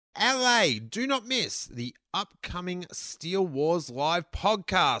LA. Do not miss the upcoming Steele Wars Live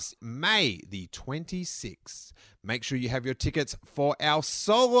podcast, May the 26th. Make sure you have your tickets for our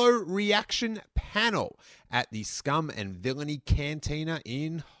solo reaction panel at the Scum and Villainy Cantina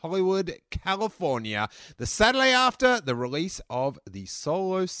in Hollywood, California. The Saturday after the release of the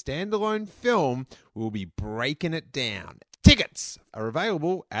solo standalone film, we'll be breaking it down. Tickets are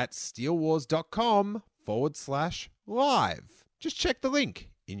available at steelewars.com/live. Just check the link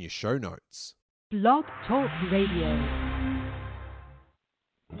in your show notes. Blog Talk Radio.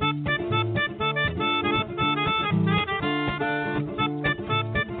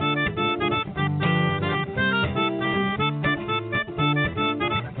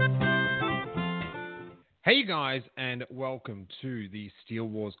 Hey you guys, and welcome to the Steele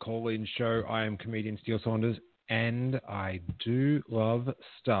Wars call-in show. I am comedian Steele Saunders, and I do love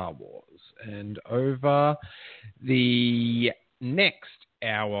Star Wars. And over the next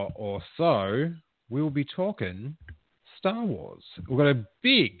hour or so, we'll be talking Star Wars. We've got a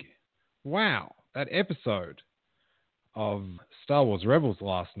big, that episode of Star Wars Rebels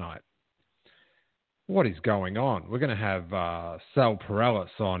last night. What is going on? We're going to have Sal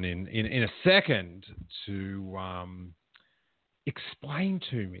Perellis on in a second to explain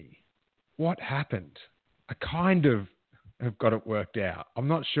to me what happened. I kind of have got it worked out. I'm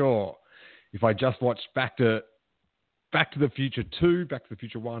not sure if I just watched Back to the Future 2, Back to the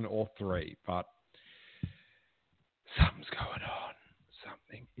Future 1 or 3, but something's going on.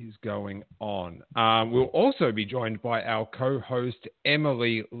 Something is going on. We'll also be joined by our co-host,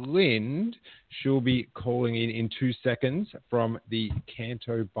 Emily Lind. She'll be calling in 2 seconds from the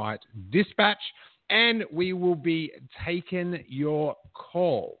Canto Bite Dispatch, and we will be taking your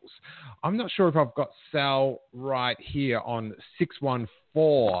calls. I'm not sure if I've got Sal right here on 614.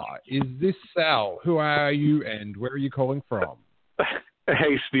 Is this Sal? Who are you and where are you calling from?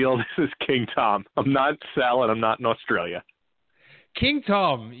 Hey, Steele, this is King Tom. I'm not Sal, and I'm not in Australia. King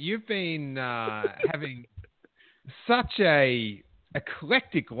Tom, you've been having such a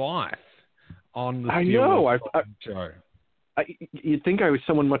eclectic life on the Steele show. You'd think I was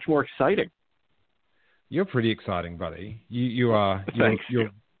someone much more exciting. You're pretty exciting, buddy. You are. Thanks.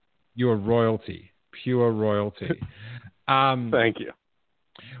 You're royalty, pure royalty. Thank you.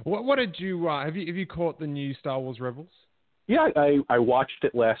 What did you have you caught the new Star Wars Rebels? Yeah, I watched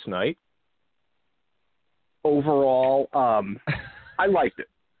it last night. Overall, I liked it.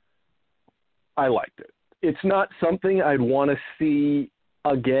 It's not something I'd want to see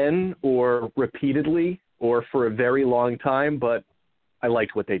again or repeatedly or for a very long time, but I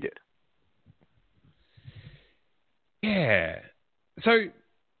liked what they did. Yeah. So,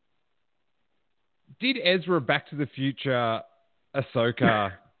 did Ezra Back to the Future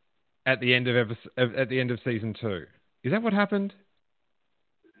Ahsoka at the end of season 2? Is that what happened?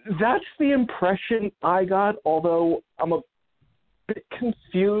 That's the impression I got, although I'm a bit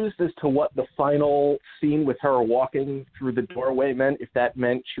confused as to what the final scene with her walking through the doorway meant, if that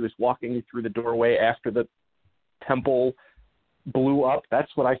meant she was walking through the doorway after the temple blew up.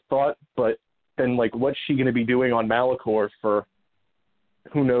 That's what I thought, but then, what's she going to be doing on Malachor for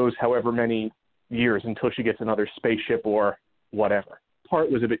who knows however many years until she gets another spaceship or whatever? Part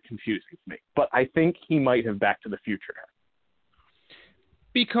was a bit confusing to me, but I think he might have Back to the Future her.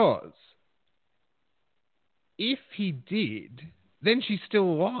 Because if he did, then she's still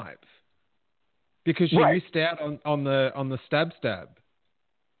alive. Because she missed out on the stab.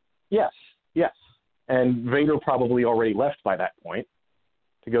 Yes. And Vader probably already left by that point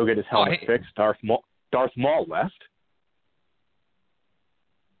to go get his helmet fixed. Darth Maul left.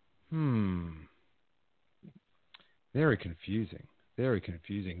 Very confusing. Those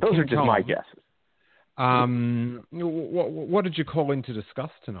are just my guesses. What did you call in to discuss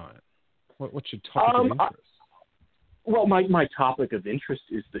tonight? What's your topic of interest? Well, my topic of interest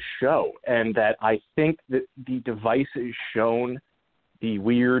is the show, and that I think that the devices shown, the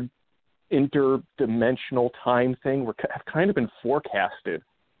weird interdimensional time thing, have kind of been forecasted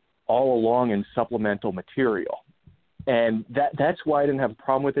all along in supplemental material. And that's why I didn't have a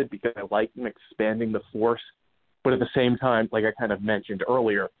problem with it, because I like them expanding the Force. But at the same time, like I kind of mentioned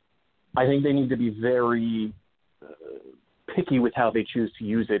earlier, I think they need to be very picky with how they choose to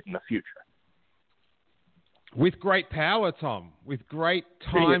use it in the future. With great power, Tom. With great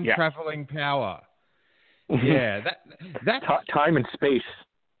time-traveling power. Yeah, that's... Time and space.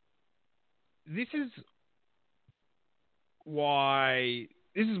 This is why...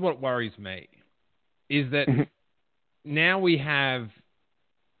 This is what worries me, is that now we have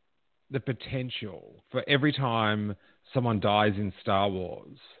the potential for every time someone dies in Star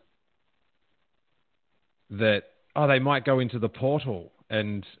Wars that, they might go into the portal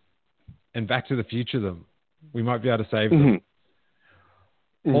and and Back to the Future them. We might be able to save them.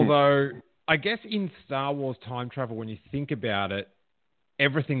 Mm-hmm. Although, I guess in Star Wars time travel, when you think about it,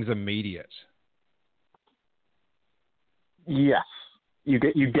 everything's immediate. Yes, you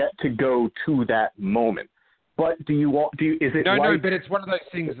get to go to that moment. But is it No, like... but it's one of those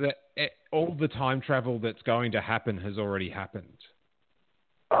things that all the time travel that's going to happen has already happened.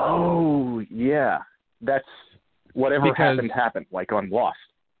 Oh, yeah. That's whatever happened, like on Lost.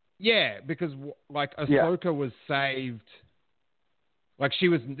 Yeah, because like Ahsoka was saved. Like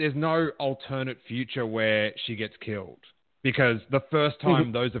there's no alternate future where she gets killed because the first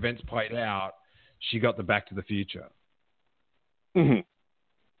time those events played out, she got the Back to the Future. Mm-hmm.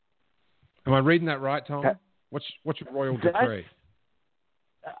 Am I reading that right, Tom? What's your royal decree?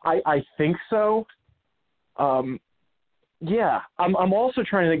 I think so. Yeah, I'm also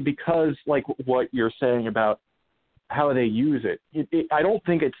trying to think because like what you're saying about how they use it. I don't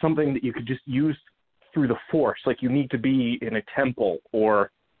think it's something that you could just use through the Force. Like you need to be in a temple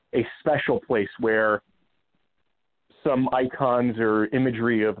or a special place where some icons or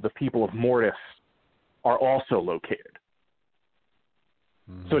imagery of the people of Mortis are also located.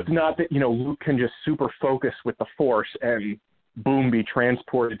 So it's not that, Luke can just super focus with the Force and boom, be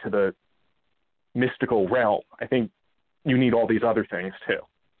transported to the mystical realm. I think you need all these other things too.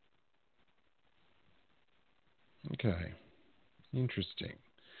 Okay. Interesting.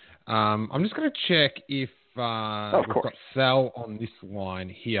 I'm just going to check if we've got Sal on this line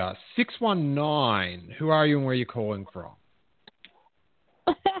here. 619, who are you and where are you calling from?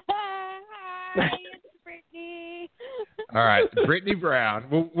 Hi, it's Brittany. All right, Brittany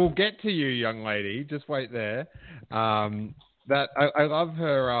Brown. We'll get to you, young lady. Just wait there. That I love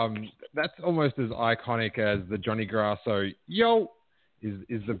her. That's almost as iconic as the Johnny Grasso "Yo"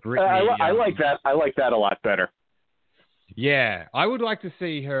 is the Brittany. I like that. I like that a lot better. Yeah, I would like to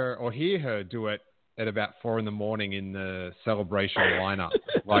see her or hear her do it at about 4 a.m. in the Celebration lineup,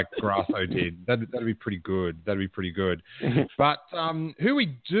 like Grasso did. That'd be pretty good. But who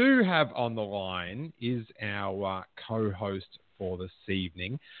we do have on the line is our co-host for this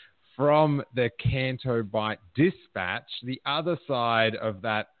evening from the Canto Bight Dispatch, the other side of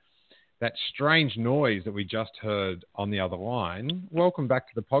that strange noise that we just heard on the other line. Welcome back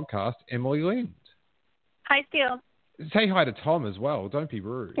to the podcast, Emily Lind. Hi, Steele. Say hi to Tom as well. Don't be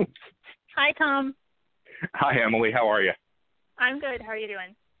rude. Hi, Tom. Hi, Emily. How are you? I'm good. How are you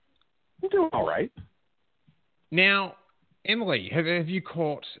doing? I'm doing all right. Now, Emily, have you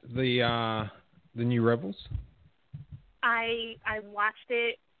caught the new Rebels? I watched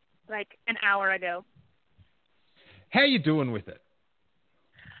it like an hour ago. How are you doing with it?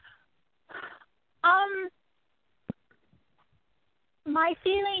 My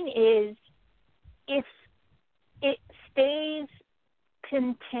feeling is if it stays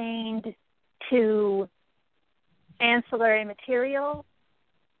contained to ancillary material,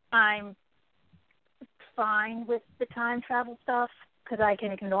 I'm fine with the time travel stuff because I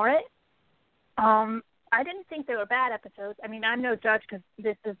can ignore it. I didn't think they were bad episodes. I mean, I'm no judge because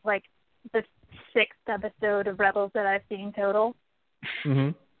this is like the 6th episode of Rebels that I've seen total.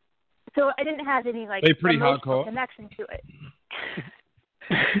 Mm-hmm. So I didn't have any like pretty emotional hardcore connection to it.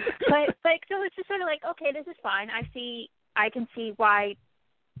 But like, so it's just sort of like, okay, this is fine. I can see why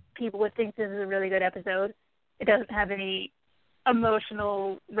people would think this is a really good episode. It doesn't have any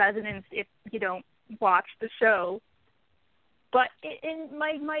emotional resonance if you don't watch the show. But in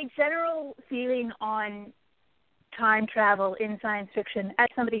my general feeling on time travel in science fiction, as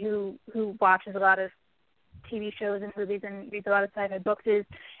somebody who watches a lot of TV shows and movies and reads a lot of sci-fi books, is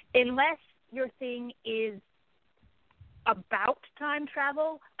unless your thing is about time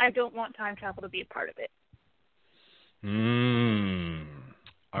travel, I don't want time travel to be a part of it.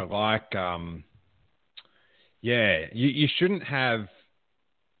 I like, you shouldn't have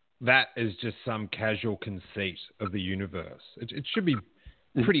that as just some casual conceit of the universe. It should be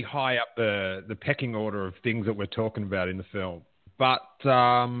pretty high up the pecking order of things that we're talking about in the film. But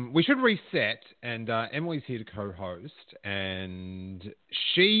we should reset, and Emily's here to co-host, and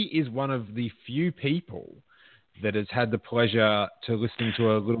she is one of the few people that has had the pleasure to listen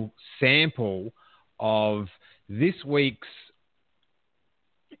to a little sample of this week's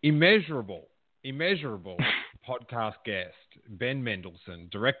immeasurable podcast guest, Ben Mendelsohn,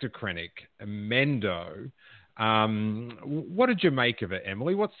 Director Krennic, Mendo. What did you make of it,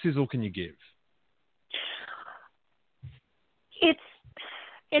 Emily? What sizzle can you give?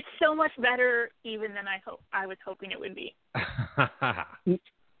 It's so much better even than I was hoping it would be.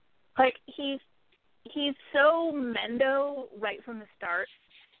 Like he's so Mendo right from the start.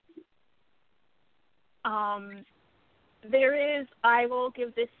 I will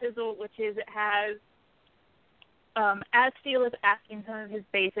give this sizzle, which is it has, as Steele is asking some of his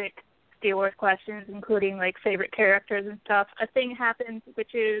basic Steele Wars questions, including like favorite characters and stuff, a thing happens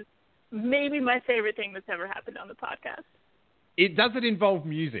which is maybe my favorite thing that's ever happened on the podcast. Does it involve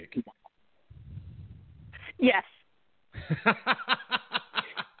music? Yes.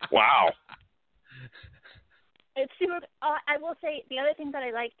 Wow. It's super. I will say the other thing that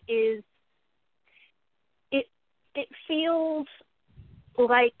I liked is it feels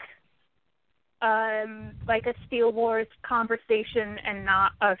like a Steele Wars conversation and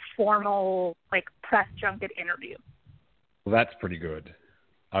not a formal like press junket interview. Well, that's pretty good.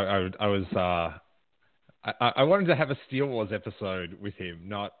 I wanted to have a Steele Wars episode with him,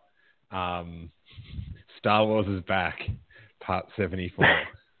 not Star Wars is Back, Part 74.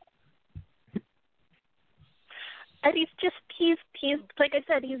 And he's like I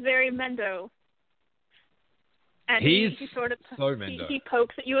said, he's very Mendo. And He's he sort of so Mendo. he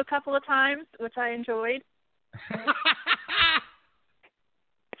pokes at you a couple of times, which I enjoyed.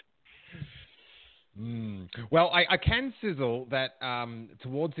 Well, I can sizzle that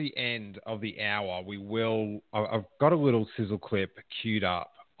towards the end of the hour, I've got a little sizzle clip queued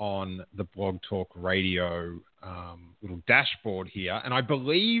up on the Blog Talk Radio little dashboard here, and I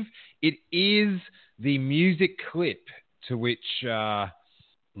believe it is the music clip to which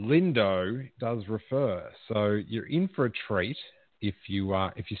Lindo does refer. So you're in for a treat if you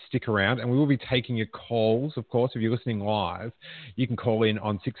stick around, and we will be taking your calls, of course. If you're listening live, you can call in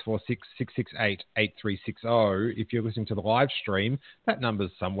on 646-668-8360. If you're listening to the live stream, that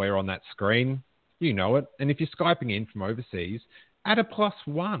number's somewhere on that screen. You know it. And if you're Skyping in from overseas, add a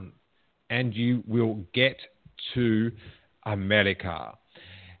 +1, and you will get to America.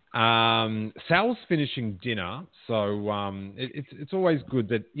 Sal's finishing dinner, so it's always good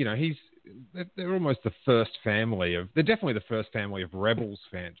that, you know, they're almost the first family they're definitely the first family of Rebels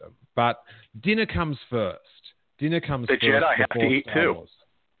fandom, but dinner comes first. The Jedi have to eat too. Wars.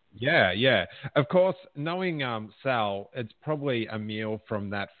 Yeah. Of course, knowing Sal, it's probably a meal from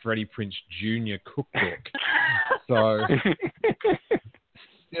that Freddie Prinze Jr. cookbook. So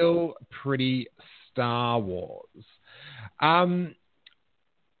still pretty Star Wars.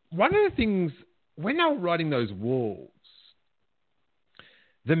 One of the things, when they were writing those walls,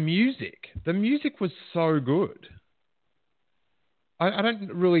 the music was so good. I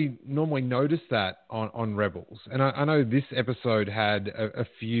don't really normally notice that on Rebels. And I know this episode had a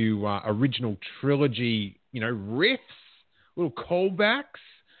few original trilogy, you know, riffs, little callbacks,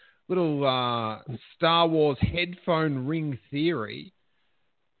 little Star Wars headphone ring theory.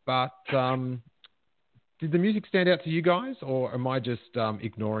 But did the music stand out to you guys, or am I just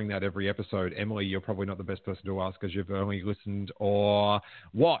ignoring that every episode? Emily, you're probably not the best person to ask because you've only listened or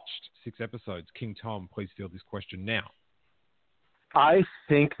watched 6 episodes. King Tom, please field this question now. I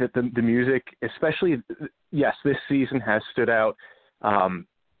think that the music, especially, yes, this season has stood out.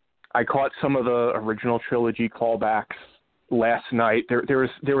 I caught some of the original trilogy callbacks last night. There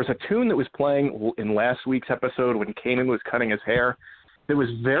was a tune that was playing in last week's episode when Kanan was cutting his hair that was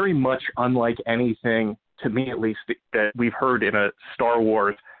very much unlike anything, to me at least, that we've heard in a Star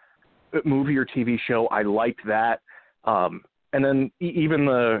Wars movie or TV show. I liked that. And then even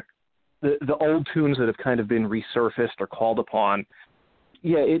the old tunes that have kind of been resurfaced or called upon,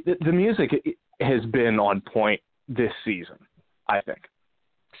 the music has been on point this season, I think.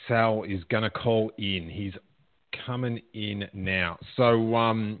 Sal is going to call in. He's coming in now. So,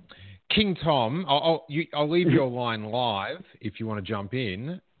 King Tom, I'll leave your line live if you want to jump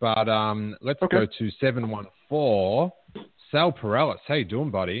in, but let's go to 714. Sal Perellis, how you doing,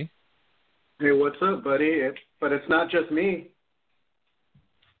 buddy? Hey, what's up, buddy? But it's not just me.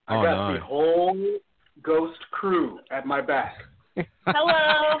 I got the whole Ghost crew at my back.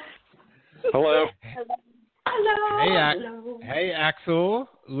 Hello. Hello. Hey, Axel,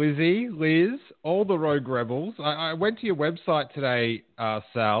 Lizzie, Liz, all the Rogue Rebels. I went to your website today,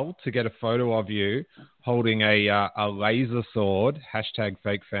 Sal, to get a photo of you holding a laser sword,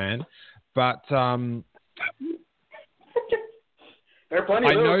 #FakeFan. But there are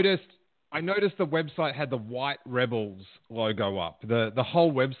plenty of those. I noticed the website had the White Rebels logo up. The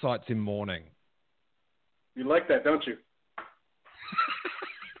whole website's in mourning. You like that, don't you?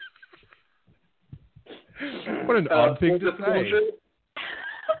 What an odd thing to say.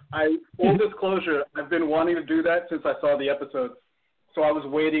 Full disclosure, I've been wanting to do that since I saw the episode. So I was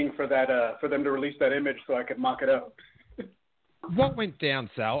waiting for that, for them to release that image so I could mock it up. What went down,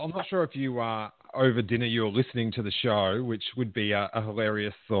 Sal? I'm not sure if you over dinner you were listening to the show, which would be a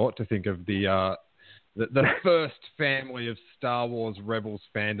hilarious thought to think of the the first family of Star Wars Rebels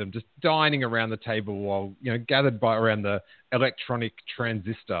fandom just dining around the table while, gathered around the electronic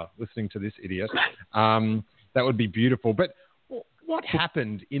transistor listening to this idiot. That would be beautiful. But what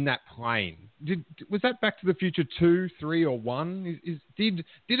happened in that plane? Was that Back to the Future 2, 3, or 1? Did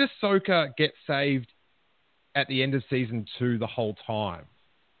Ahsoka get saved at the end of season 2 the whole time?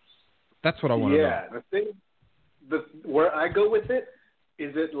 That's what I want to know. Yeah, where I go with it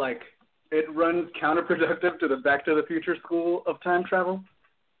is it runs counterproductive to the Back to the Future school of time travel,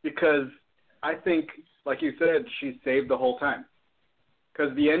 because I think, like you said, she's saved the whole time.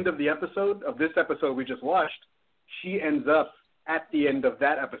 Because the end of this episode we just watched, she ends up at the end of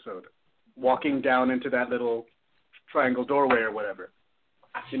that episode, walking down into that little triangle doorway or whatever.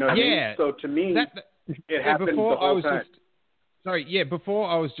 You know what I mean? So to me, it happened the whole time. Before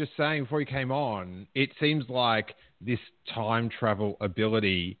I was just saying, before you came on, it seems like this time travel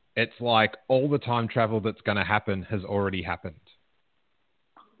ability, it's like all the time travel that's going to happen has already happened.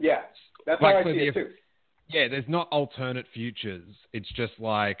 Yeah, that's how I see it too. Yeah, there's not alternate futures. It's just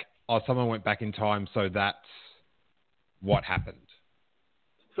like, someone went back in time, so that's what happened.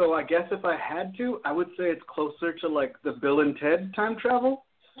 So I guess if I had to, I would say it's closer to the Bill and Ted time travel.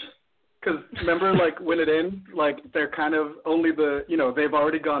 Because remember, when it ends, they're kind of only they've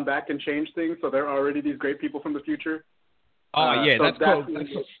already gone back and changed things, so they're already these great people from the future. Yeah,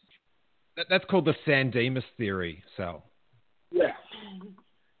 that's called the San Dimas theory. So. Yeah.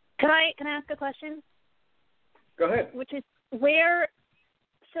 Can I ask a question? Go ahead. Which is where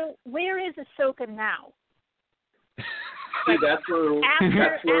is Ahsoka now? See, that's where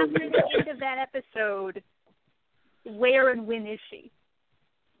after the end of that episode, where and when is she?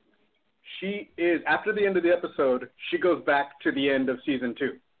 She is, after the end of the episode, she goes back to the end of season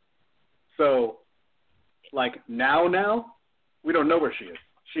 2. So, now, we don't know where she is.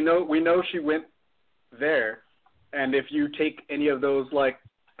 We know she went there, and if you take any of those,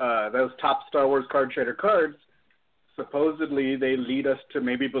 those top Star Wars card trader cards, supposedly they lead us to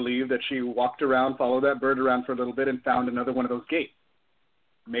maybe believe that she walked around, followed that bird around for a little bit, and found another one of those gates.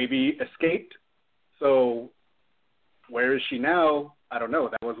 Maybe escaped. So, where is she now? I don't know.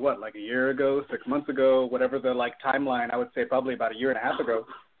 That was a year ago, 6 months ago, whatever the timeline. I would say probably about a year and a half ago.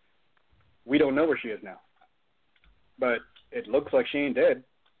 We don't know where she is now, but it looks like she ain't dead.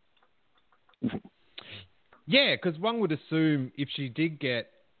 Yeah, because one would assume if she did get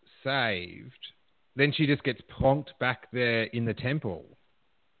saved, then she just gets plonked back there in the temple.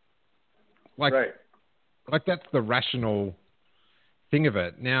 Right. That's the rational thing of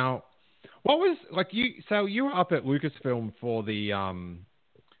it. Now, what was you? So you were up at Lucasfilm for the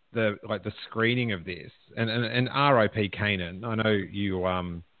screening of this, and R.I.P. Kanan. I know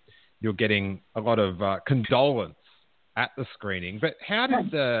you're getting a lot of condolence at the screening, but how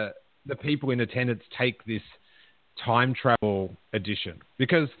did the people in attendance take this time travel edition?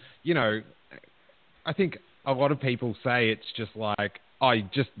 Because I think a lot of people say it's just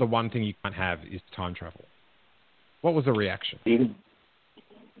just the one thing you can't have is time travel. What was the reaction?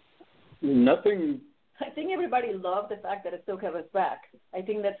 Nothing. I think everybody loved the fact that Ahsoka was back. I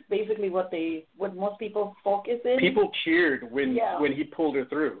think that's basically what most people focus in. People cheered when he pulled her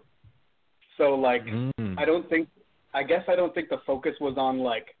through. So I don't think the focus was on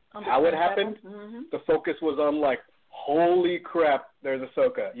how it happened. Mm-hmm. The focus was on holy crap, there's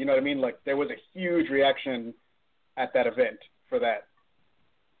Ahsoka. You know what I mean? There was a huge reaction at that event for that.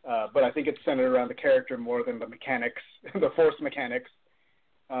 But I think it's centered around the character more than the mechanics, the Force mechanics.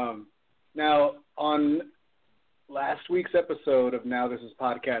 Now, on last week's episode of Now This Is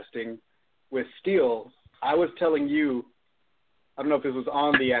Podcasting with Steele, I was telling you, I don't know if this was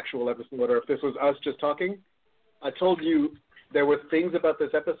on the actual episode or if this was us just talking. I told you there were things about this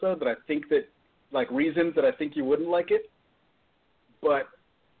episode that I think that, reasons that I think you wouldn't like it, but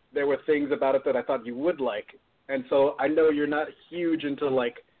there were things about it that I thought you would like. And so I know you're not huge into,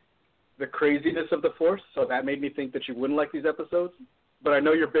 the craziness of the Force, so that made me think that you wouldn't like these episodes. But I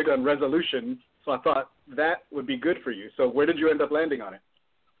know you're big on resolution, so I thought that would be good for you. So where did you end up landing on it?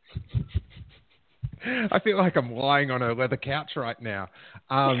 I feel like I'm lying on a leather couch right now.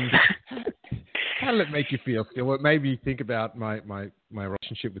 How did it make you feel, Phil? It made me think about my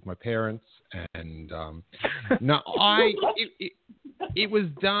relationship with my parents, and it was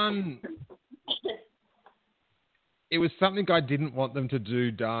done. It was something I didn't want them to do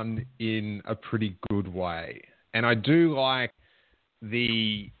done in a pretty good way, and I do like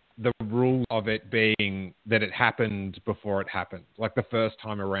the rules of it being that it happened before it happened, the first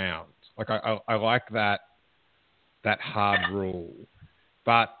time around. I like that hard rule,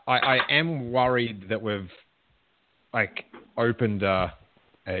 but I am worried that we've opened a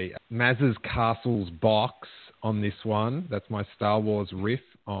a Maz's Castles box on this one. That's my Star Wars riff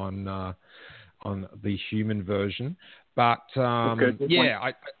on the human version. But yeah,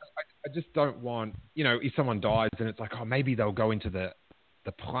 I just don't want, if someone dies, then it's like, oh, maybe they'll go into the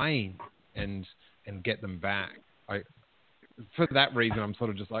plane and get them back. For that reason, I'm sort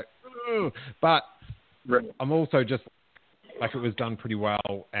of just like, ugh. But I'm also just like, it was done pretty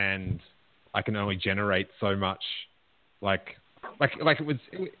well, and I can only generate so much. Like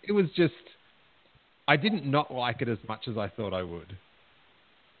it was just, I didn't not like it as much as I thought I would.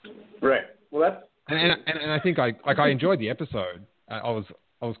 Right. Well, that's and I think I enjoyed the episode. I was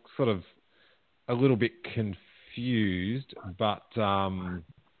sort of a little bit confused, but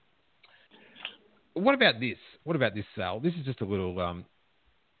what about this? What about this, Sal? This is just a little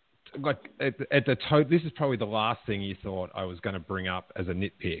this is probably the last thing you thought I was going to bring up as a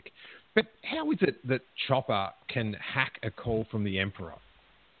nitpick. But how is it that Chopper can hack a call from the Emperor?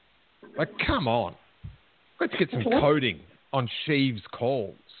 Like, come on. Let's get some coding on Sheev's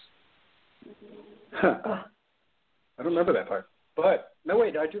calls. I don't remember that part. But, no,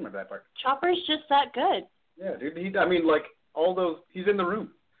 wait, I do remember that part. Chopper's just that good. Yeah, dude. He's in the room.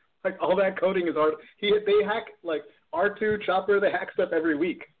 Like, all that coding is hard. They hack, like, R2, Chopper, they hack stuff every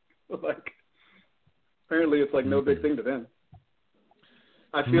week. Like, apparently it's, like, no big thing to them.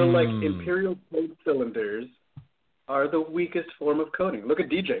 I feel like Imperial code cylinders are the weakest form of coding. Look at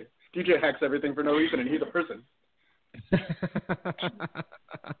DJ. DJ hacks everything for no reason, and he's a person.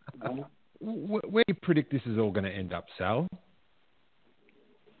 Where do you predict this is all going to end up, Sal?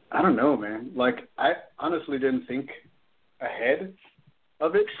 I don't know, man. Like, I honestly didn't think ahead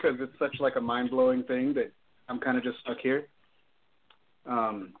of it because it's such, like, a mind-blowing thing that I'm kind of just stuck here.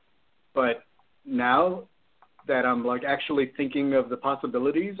 But now that I'm, like, actually thinking of the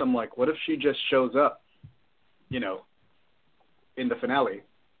possibilities, I'm like, what if she just shows up, in the finale?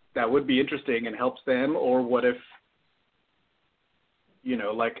 That would be interesting and helps them. Or what if,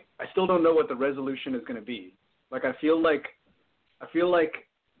 I still don't know what the resolution is going to be. Like, I feel like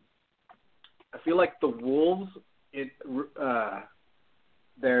the wolves,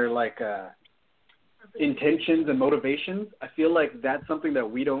 their, like, intentions and motivations, I feel like that's something that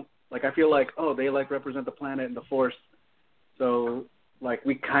we don't, like, I feel like, oh, they, like, represent the planet and the Force. So, like,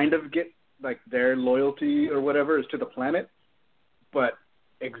 we kind of get, like, their loyalty or whatever is to the planet. But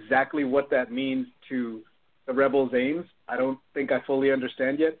exactly what that means to the Rebels' aims, I don't think I fully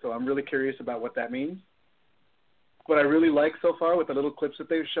understand yet. So I'm really curious about what that means. What I really like so far with the little clips that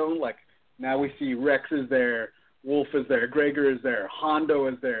they've shown, like, now we see Rex is there, Wolf is there, Gregor is there, Hondo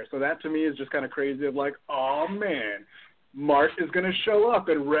is there. So that to me is just kind of crazy of like, oh, man, Mart is going to show up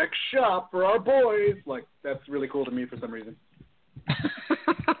and wreck shop for our boys. Like, that's really cool to me for some reason.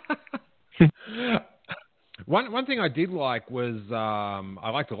 One thing I did like was, I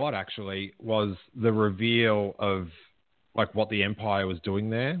liked a lot actually, was the reveal of like what the Empire was doing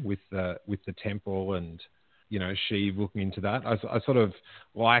there with the temple and, Sheev looking into that. I sort of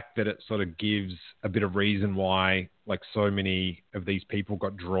like that it sort of gives a bit of reason why like so many of these people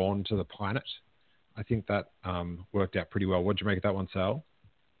got drawn to the planet. I think that worked out pretty well. What did you make of that one, Sal?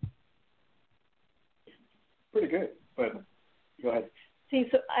 Pretty good, but go ahead. See,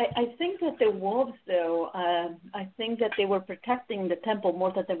 so I think that the wolves, though, I think that they were protecting the temple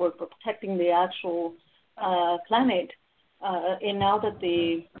more than they were protecting the actual planet. And now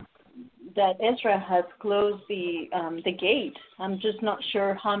that Ezra has closed the gate, I'm just not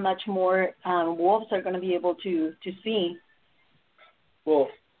sure how much more wolves are going to be able to see. Well,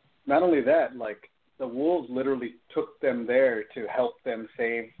 not only that, like, the wolves literally took them there to help them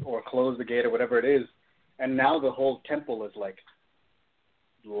save or close the gate or whatever it is, and now the whole temple is, like,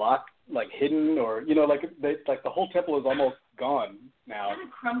 locked, like, hidden, or, like the whole temple is almost gone now. It kind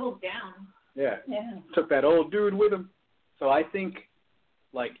of crumbled down. Yeah. Took that old dude with him. So I think,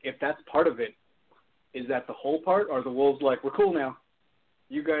 like, if that's part of it, is that the whole part? Or are the wolves like, we're cool now,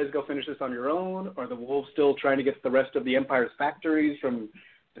 you guys go finish this on your own? Or are the wolves still trying to get the rest of the Empire's factories from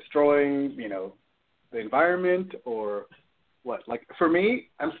destroying, the environment? Or what? Like, for me,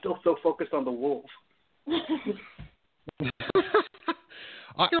 I'm still so focused on the wolves.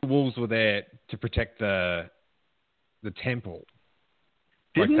 I think the wolves were there to protect the temple.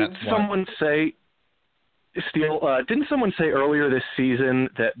 Didn't someone say, Steele, didn't someone say earlier this season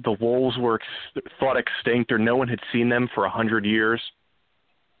that the wolves were thought extinct or no one had seen them for 100 years?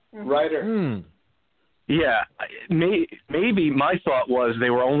 Ryder. Yeah, maybe my thought was they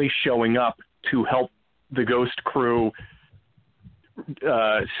were only showing up to help the Ghost crew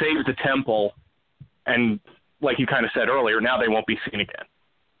save the temple, and like you kind of said earlier, now they won't be seen again.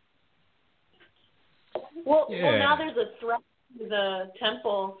 Well, now there's a threat the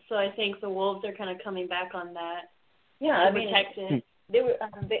temple, so I think the wolves are kind of coming back on that. Yeah, to I mean, protect it. they were,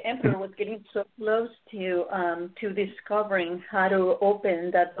 the emperor was getting so close to discovering how to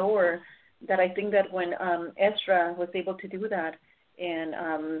open that door that I think that when Ezra was able to do that,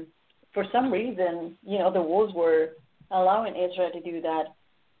 and for some reason, the wolves were allowing Ezra to do that,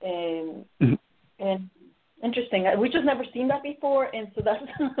 and interesting. We just never seen that before, and so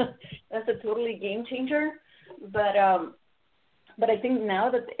that's a totally game changer. But I think now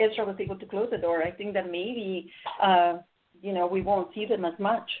that Ezra was able to close the door, I think that maybe we won't see them as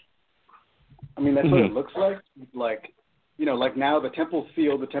much. I mean, that's what it looks like. Like now the temple's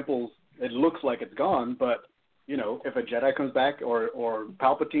sealed. It looks like it's gone, but if a Jedi comes back or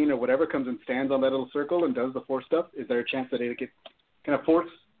Palpatine or whatever comes and stands on that little circle and does the Force stuff, is there a chance that can a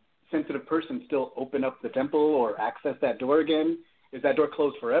Force-sensitive person still open up the temple or access that door again? Is that door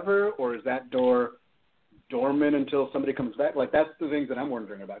closed forever, or is that door dormant until somebody comes back? Like, that's the things that I'm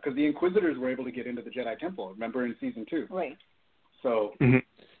wondering about, because the Inquisitors were able to get into the Jedi Temple, remember, in Season 2. Right. So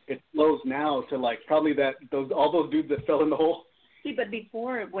it flows now to, like, probably all those dudes that fell in the hole. See, but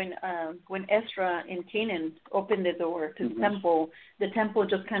before, when Ezra and Kanan opened the door to the temple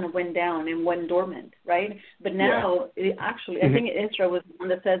just kind of went down and went dormant, right? But now, I think Ezra was the one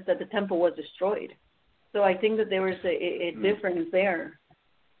that says that the temple was destroyed. So I think that there was a difference there.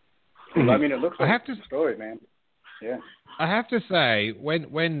 Well, I mean, it looks like it's destroyed, man. Yeah. I have to say,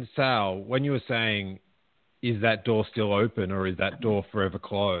 when Sal, when you were saying, is that door still open or is that door forever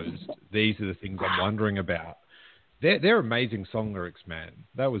closed? These are the things I'm wondering about. They're amazing song lyrics, man.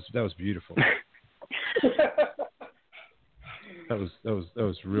 That was beautiful. that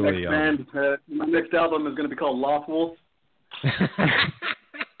was really. My next album is going to be called Lost Wolf.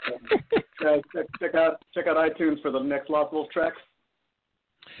 Check out iTunes for the next Lost Wolf tracks.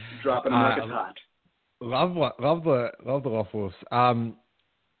 Dropping like it's hot. Love the Lost Wolves.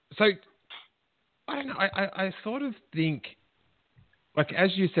 So I don't know. I sort of think, like as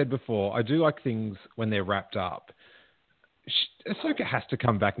you said before, I do like things when they're wrapped up. Ahsoka has to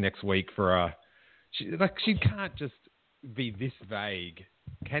come back next week for she can't just be this vague,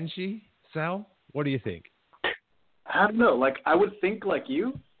 can she, Sal? What do you think? I don't know. Like, I would think like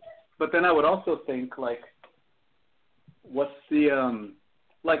you, but then I would also think like, what's the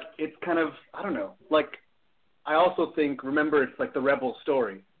like, it's kind of, I don't know. Like, I also think, remember, it's like the Rebel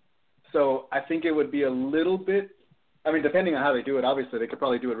story. So I think it would be a little bit, I mean, depending on how they do it, obviously they could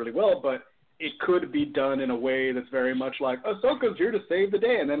probably do it really well, but it could be done in a way that's very much like, Ahsoka's here to save the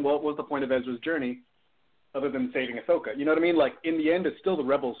day. And then what was the point of Ezra's journey other than saving Ahsoka? You know what I mean? Like, in the end, it's still the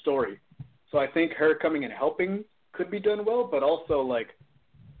Rebel story. So I think her coming and helping could be done well, but also, like,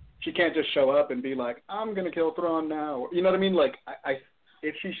 she can't just show up and be like, I'm going to kill Thrawn now. You know what I mean? Like,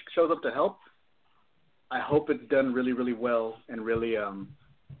 if she shows up to help, I hope it's done really, really well and really, you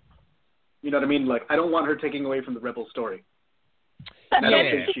know what I mean? Like, I don't want her taking away from the Rebel story. But I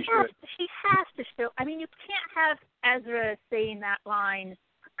don't think she should. She has to show. I mean, you can't have Ezra saying that line,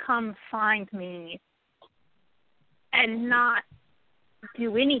 "Come find me," and not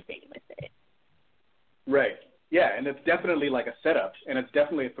do anything with it. Right. Yeah, and it's definitely like a setup, and it's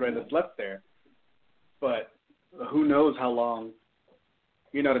definitely a thread that's left there. But who knows how long?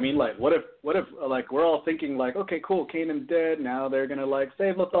 You know what I mean? Like, what if like we're all thinking like, okay, cool, Kanan's dead. Now they're gonna like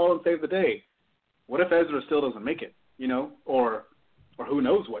save Lothal and save the day. What if Ezra still doesn't make it? You know, or who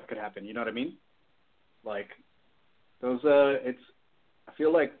knows what could happen? You know what I mean? Like those. I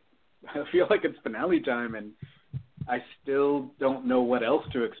feel like it's finale time, and I still don't know what else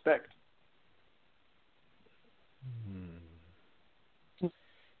to expect.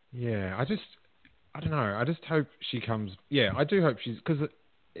 Yeah, I don't know. I just hope she comes. Yeah, I do hope she's, because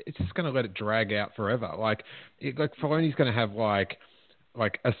it's just going to let it drag out forever. Like Filoni's going to have like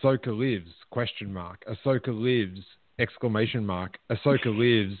Ahsoka lives ? Ahsoka lives ! Ahsoka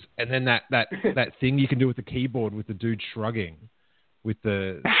lives, and then that thing you can do with the keyboard with the dude shrugging, with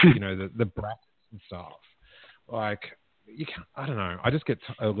the the brackets and stuff. Like you can't. I don't know. I just get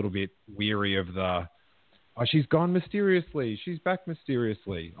a little bit weary of the. Oh, she's gone mysteriously. She's back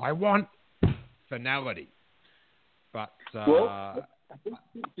mysteriously. I want finality. But well, I think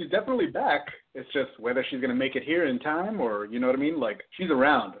she's definitely back. It's just whether she's going to make it here in time, or you know what I mean. Like, she's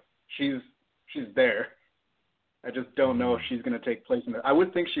around. She's there. I just don't know if she's going to take place in there. I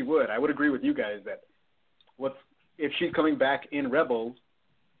would think she would. I would agree with you guys that if she's coming back in Rebels,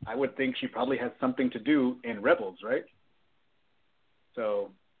 I would think she probably has something to do in Rebels, right? So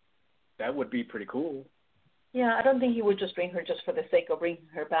that would be pretty cool. Yeah, I don't think he would just bring her just for the sake of bringing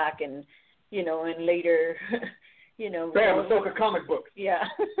her back, and and later, Bam, Ahsoka comic books. Yeah.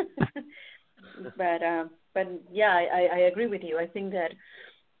 But But yeah, I agree with you. I think that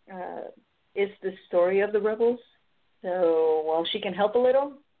it's the story of the rebels. So while she can help a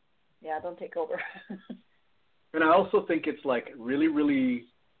little, yeah, don't take over. And I also think it's like really, really,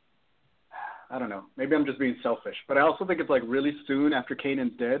 I don't know, maybe I'm just being selfish, but I also think it's like really soon after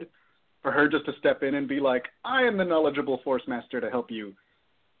Kanan's dead for her just to step in and be like, I am the knowledgeable Force Master to help you.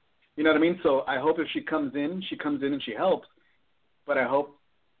 You know what I mean? So I hope if she comes in and she helps, but I hope,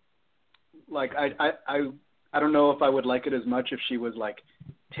 like, I don't know if I would like it as much if she was like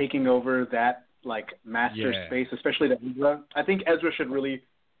taking over that like master space, especially that Ezra. I think Ezra should really,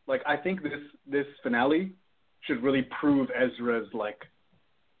 like, I think this finale should really prove Ezra's like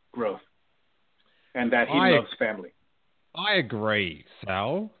growth and that he loves family. I agree,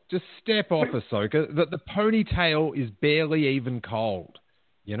 Sal. Just step off, Ahsoka. The ponytail is barely even cold.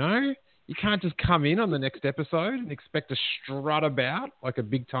 You know? You can't just come in on the next episode and expect to strut about like a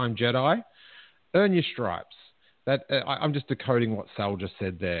big-time Jedi. Earn your stripes. I'm just decoding what Sal just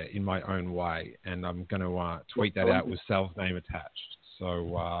said there in my own way, and I'm going to tweet that out with Sal's name attached.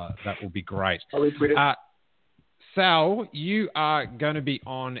 So that will be great. I'll retweet it. Sal, you are going to be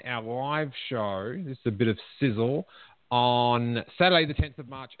on our live show. This is a bit of sizzle. On Saturday, the 10th of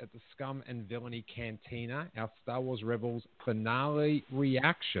March at the Scum and Villainy Cantina, our Star Wars Rebels finale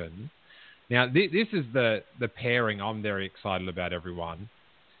reaction. Now, this is the pairing I'm very excited about, everyone.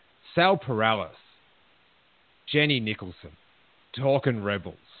 Sal Perales, Jenny Nicholson, talking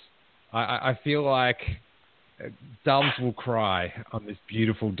Rebels. I feel like doves will cry on this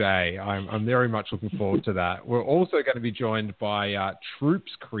beautiful day. I'm very much looking forward to that. We're also going to be joined by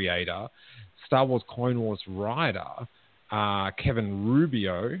Troops creator, Star Wars Clone Wars writer, Kevin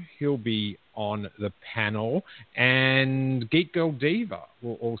Rubio. He'll be on the panel. And Geek Girl Diva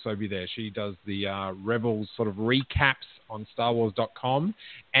will also be there. She does the Rebels sort of recaps on StarWars.com.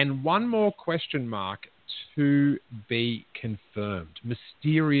 And one more question mark to be confirmed.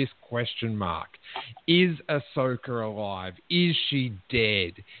 Mysterious question mark. Is Ahsoka alive? Is she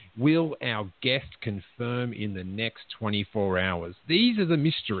dead? Will our guest confirm in the next 24 hours? These are the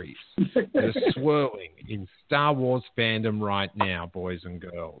mysteries that are swirling in Star Wars fandom right now, boys and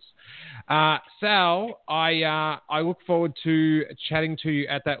girls. Sal, I look forward to chatting to you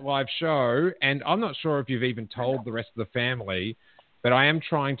at that live show, and I'm not sure if you've even told the rest of the family, but I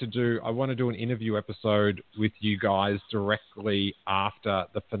want to do an interview episode with you guys directly after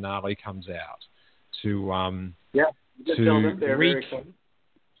the finale comes out to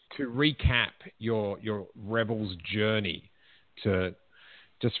recap your Rebels journey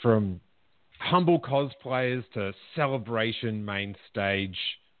just from humble cosplayers to celebration main stage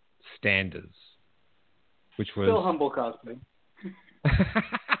standards, which was still humble cosplay.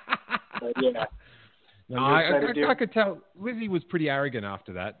 But yeah. No, I could tell Lizzie was pretty arrogant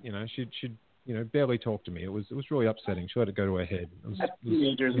after that. You know, she'd barely talk to me. It was really upsetting. She let it go to her head.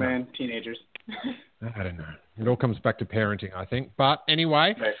 Teenagers, man, teenagers. I don't know. It all comes back to parenting, I think. But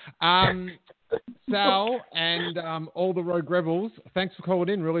anyway, Sal and all the Rogue Rebels, thanks for calling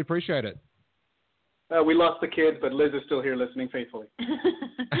in. Really appreciate it. We lost the kids, but Liz is still here listening faithfully. Thank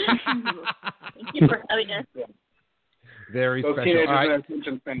you for having us. Yeah. Very Those special. teenagers are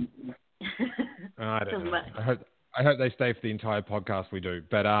attention spans. I don't know. I hope they stay for the entire podcast we do.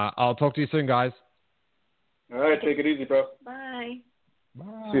 But I'll talk to you soon, guys. All right, take it easy, bro. Bye.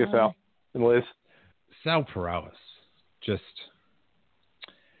 Bye. See you, Sal. And Liz. Sal Perales, just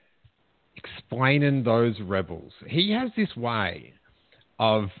explaining those Rebels. He has this way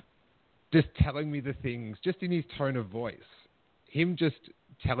of just telling me the things, just in his tone of voice. Him just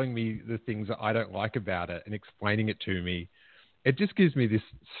telling me the things that I don't like about it and explaining it to me. It just gives me this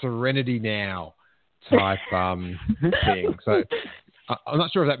Serenity Now type thing. So I'm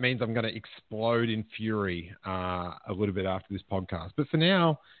not sure if that means I'm going to explode in fury a little bit after this podcast. But for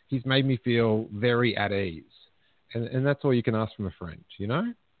now, he's made me feel very at ease. And that's all you can ask from a friend, you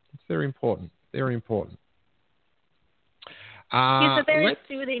know? It's very important. Very important. He's a very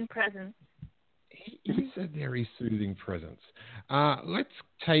soothing presence. He's a very soothing presence. Let's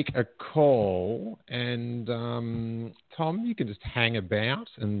take a call, and Tom, you can just hang about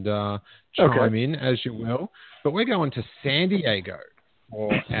and chime in as you will. But we're going to San Diego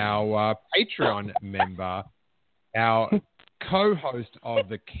for our Patreon member, our co-host of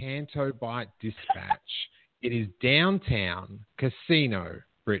the Canto Bite Dispatch. It is Downtown Casino,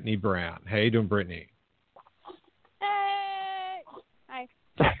 Brittany Brown. How you doing, Brittany? Hey! Hi.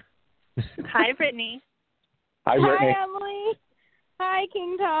 Hi, Brittany. Hi, Brittany. Hi, Emily. Hi,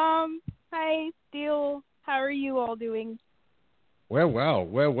 King Tom. Hi, Steele. How are you all doing? We're well.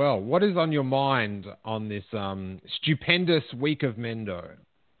 What is on your mind on this stupendous week of Mendo?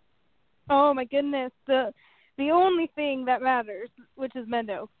 Oh my goodness, the only thing that matters, which is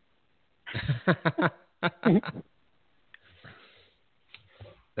Mendo.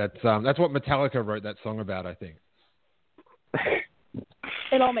 That's what Metallica wrote that song about, I think.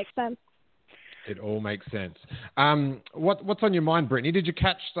 It all makes sense. It all makes sense. What's on your mind, Brittany? Did you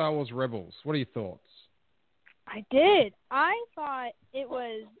catch Star Wars Rebels? What are your thoughts? I did. I thought it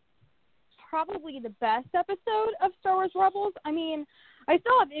was probably the best episode of Star Wars Rebels. I mean, I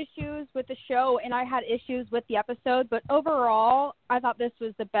still have issues with the show, and I had issues with the episode, but overall, I thought this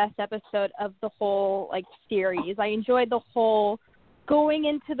was the best episode of the whole, series. I enjoyed the whole going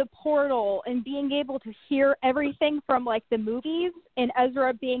into the portal and being able to hear everything from, the movies, and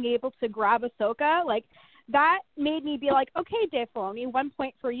Ezra being able to grab Ahsoka. That made me be like, okay, Dave Filoni, 1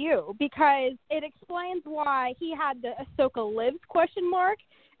 point for you, because it explains why he had the Ahsoka lives question mark,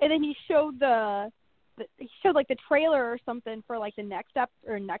 and then he showed the trailer or something for the next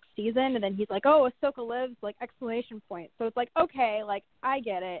next season, and then he's like, oh, Ahsoka lives, exclamation point. So it's okay, I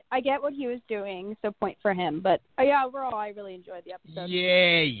get it. I get what he was doing, so point for him. But yeah, overall, I really enjoyed the episode.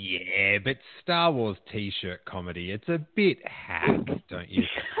 Yeah, but Star Wars t-shirt comedy, it's a bit hack, don't you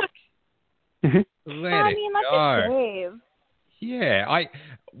think? Let it go. Dave. Yeah,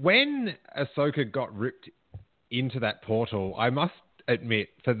 when Ahsoka got ripped into that portal, I must admit,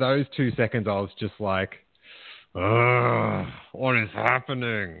 for those 2 seconds, I was just like, ugh, what is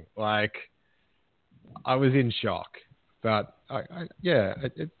happening? I was in shock. But,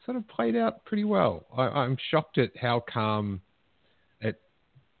 it sort of played out pretty well. I'm shocked at how calm, at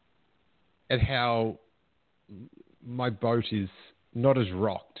how my boat is not as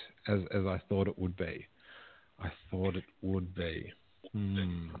rocked as I thought it would be.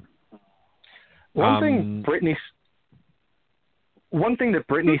 One thing that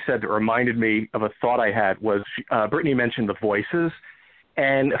Brittany said that reminded me of a thought I had was Brittany mentioned the voices,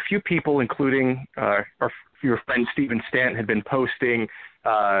 and a few people, including your friend Steven Stanton, had been posting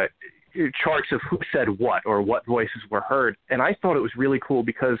charts of who said what or what voices were heard, and I thought it was really cool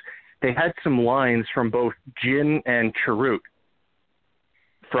because they had some lines from both Jin and Chirrut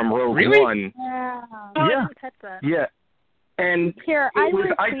from Rogue One. Yeah. Oh, I didn't catch that. Yeah. And here, I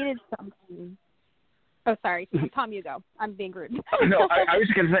retweeted something. Oh, sorry. Tom, you go. I'm being rude. No, I was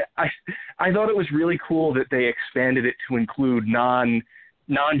going to say, I thought it was really cool that they expanded it to include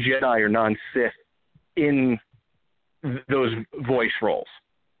non-Jedi or non-Sith in those voice roles.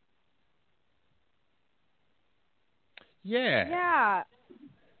 Yeah. Yeah.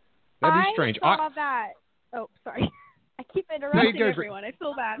 That'd be strange. I saw that. Oh, sorry. I keep interrupting everyone. I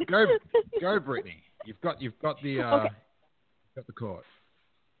feel bad. Go, Brittany. You've got the Okay. got the court.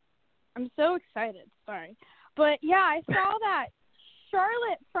 I'm so excited. Sorry. But yeah, I saw that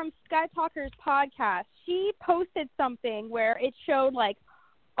Charlotte from Sky Talkers podcast, she posted something where it showed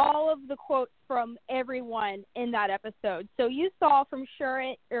all of the quotes from everyone in that episode. So you saw from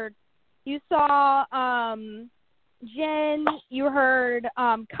Charlotte, or you saw Jen, you heard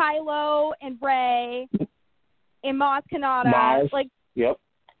Kylo and Rey and Maz Kanata. Yep.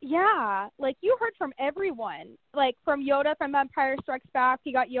 Yeah, you heard from everyone. From Yoda from Empire Strikes Back,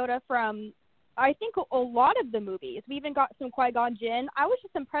 you got Yoda from, I think, a lot of the movies. We even got some Qui-Gon Jinn. I was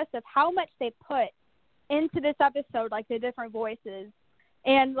just impressed with how much they put into this episode, the different voices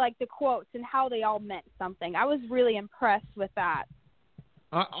and, the quotes and how they all meant something. I was really impressed with that.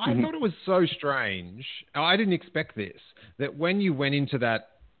 I thought it was so strange. I didn't expect this, that when you went into that,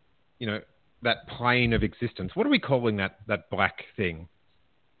 that plane of existence, what are we calling that black thing?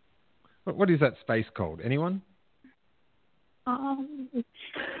 What is that space called? Anyone? I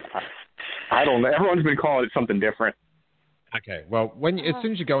don't know. Everyone's been calling it something different. Okay. Well, as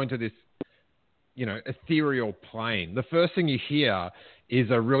soon as you go into this, ethereal plane, the first thing you hear is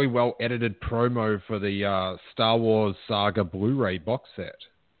a really well edited promo for the Star Wars Saga Blu-ray box set.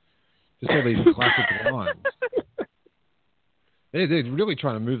 Just all these classic lines. They're really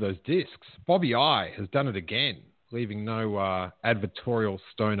trying to move those discs. Bobby I has done it again, leaving no advertorial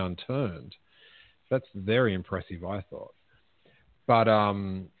stone unturned. That's very impressive, I thought. But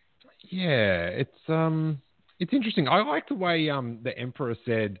it's interesting. I like the way the Emperor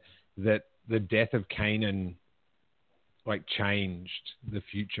said that the death of Kanan changed the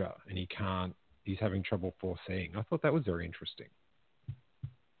future, and he's having trouble foreseeing. I thought that was very interesting.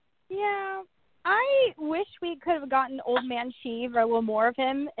 Yeah, I wish we could have gotten Old Man Sheev or a little more of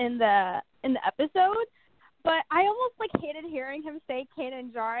him in the episode. But I almost like hated hearing him say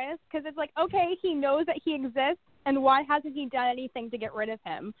Kanan Jarrus because it's like, okay, he knows that he exists, and why hasn't he done anything to get rid of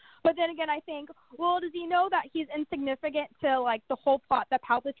him? But then again, I think, well, does he know that he's insignificant to like the whole plot that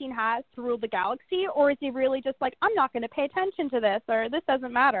Palpatine has to rule the galaxy, or is he really just like, I'm not going to pay attention to this, or this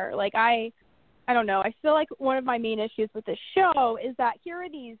doesn't matter? Like I don't know. I feel like one of my main issues with this show is that here are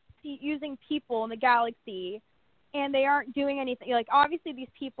these using people in the galaxy, and they aren't doing anything. Like, obviously these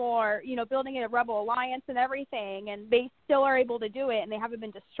people are, you know, building a rebel alliance and everything, and they still are able to do it, and they haven't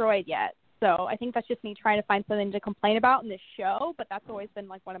been destroyed yet. So I think that's just me trying to find something to complain about in this show, but that's always been,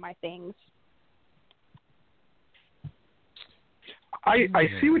 like, one of my things. I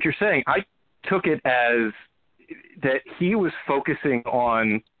see what you're saying. I took it as that he was focusing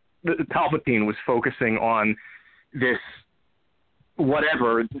on, Palpatine was focusing on this,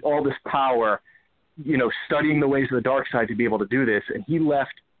 whatever, all this power, you know, studying the ways of the dark side to be able to do this, and he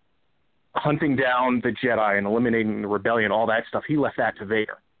left hunting down the Jedi and eliminating the rebellion, all that stuff. He left that to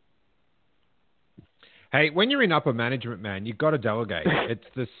Vader. Hey, when you're in upper management, man, you've got to delegate. It's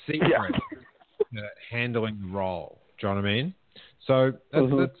the secret to handling the role. Do you know what I mean? So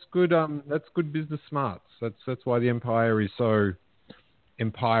that's good. That's good business smarts. That's why the Empire is so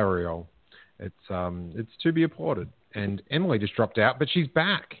imperial. It's to be applauded. And Emily just dropped out, but she's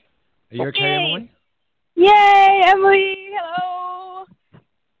back. Are you okay, Emily? Yay, Emily! Hello.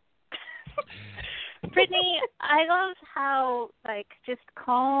 Brittany, I love how like just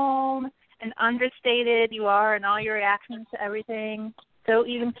calm and understated you are in all your reactions to everything. So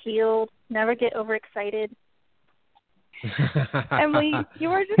even keeled, never get overexcited. Emily, you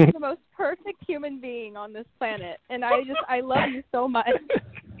are just the most perfect human being on this planet, and I love you so much.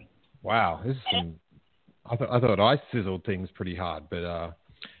 Wow, this is some, I thought I sizzled things pretty hard, but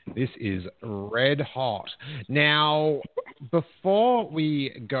this is red hot. Now, before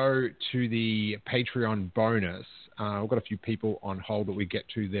we go to the Patreon bonus, we've got a few people on hold that we get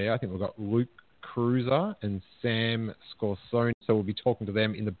to there. I think we've got Luke Cruiser and Sam Scorsone, so we'll be talking to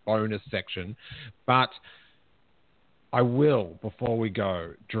them in the bonus section. But I will, before we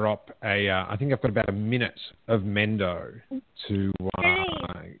go, drop I think I've got about a minute of Mendo to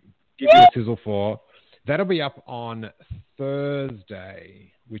give you a sizzle for. That'll be up on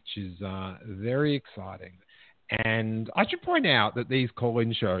Thursday, which is very exciting. And I should point out that these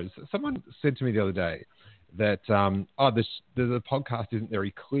call-in shows, someone said to me the other day that, the podcast isn't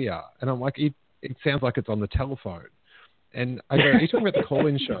very clear. And I'm like, it sounds like it's on the telephone. And I go, are you talking about the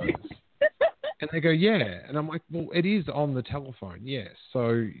call-in shows? And they go, yeah. And I'm like, well, it is on the telephone, yes.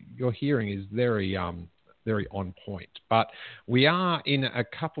 So your hearing is very very on point. But we are, in a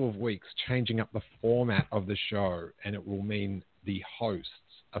couple of weeks, changing up the format of the show, and it will mean the hosts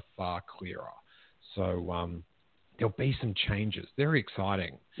are far clearer. So there'll be some changes. Very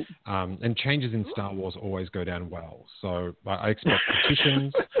exciting. And changes in Star Wars always go down well. So I expect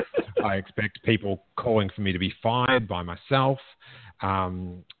petitions. I expect people calling for me to be fired by myself,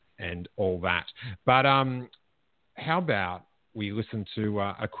 and all that. But how about we listen to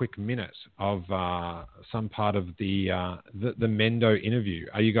a quick minute of some part of the Mendo interview.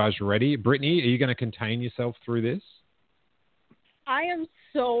 Are you guys ready? Brittany, are you going to contain yourself through this? I am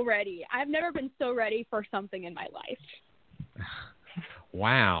so ready. I've never been so ready for something in my life.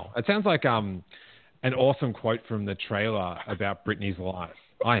 Wow. It sounds like an awesome quote from the trailer about Brittany's life.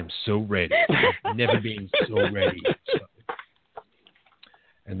 I am so ready. I've never been so ready.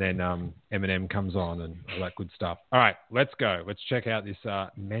 And then Eminem comes on and all that good stuff. All right, let's go. Let's check out this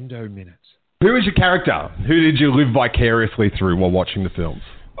Mendo Minute. Who is your character? Who did you live vicariously through while watching the films?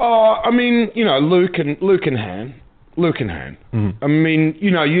 I mean, you know, Luke and Han. Mm-hmm. I mean,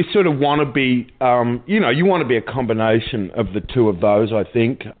 you know, you sort of want to be, you want to be a combination of the two of those, I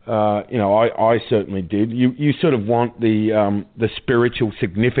think. I certainly did. You sort of want the spiritual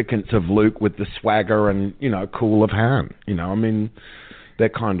significance of Luke with the swagger and, cool of Han. I mean, they're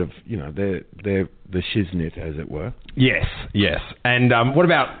kind of, they're the shiznit, as it were. Yes. And what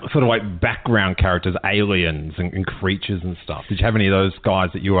about sort of like background characters, aliens and creatures and stuff? Did you have any of those guys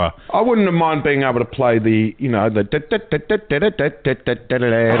that you were... I wouldn't have mind being able to play the,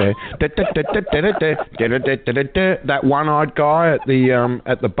 that one-eyed guy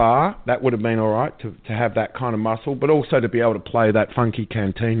at the bar. That would have been all right to have that kind of muscle, but also to be able to play that funky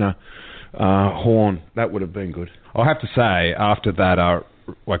cantina horn. That would have been good. I'll have to say, after that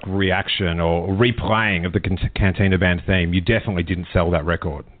reaction or replaying of the Cantina Band theme, you definitely didn't sell that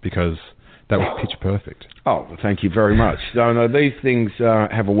record because that was pitch perfect. Oh, well, thank you very much. No, these things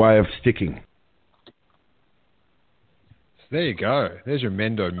have a way of sticking. So there you go. There's your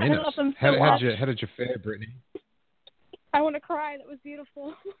Mendo Minute. How did you fare, Brittany? I want to cry. That was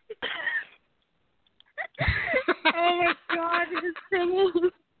beautiful. Oh my God, his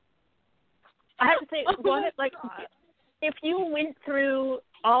singing. I have to say, if you went through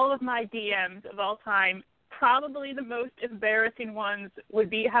all of my DMs of all time, probably the most embarrassing ones would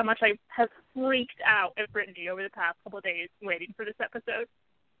be how much I have freaked out at Brittany over the past couple of days waiting for this episode.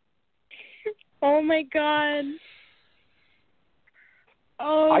 Oh my God.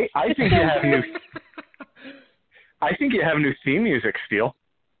 Oh, I think you have new. I think you have new theme music, Steele.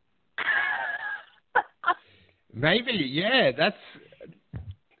 Maybe, yeah. That's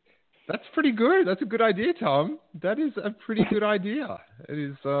pretty good. That's a good idea, Tom. That is a pretty good idea. It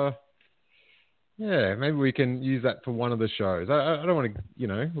is. Yeah, maybe we can use that for one of the shows. I don't want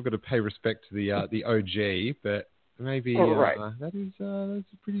to, we've got to pay respect to the OG, but maybe right. that's a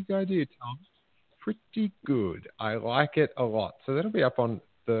pretty good idea, Tom. Pretty good. I like it a lot. So that'll be up on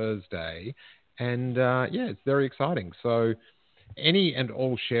Thursday, and it's very exciting. So any and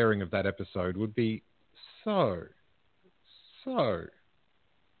all sharing of that episode would be so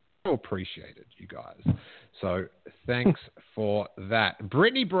appreciated, you guys. So thanks for that.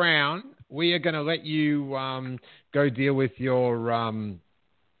 Brittany Brown, we are going to let you go deal with your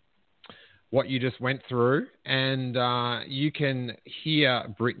what you just went through, and you can hear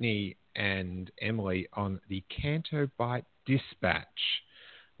Brittany and Emily on the Canto Bite Dispatch,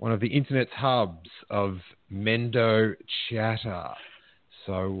 one of the internet's hubs of Mendo chatter.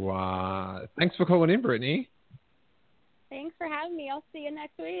 So thanks for calling in, Brittany. Thanks for having me. I'll see you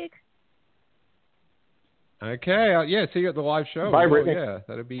next week. Okay. See you at the live show. Bye, Brittany. Yeah,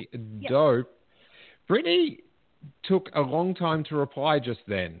 that'd be dope. Brittany took a long time to reply just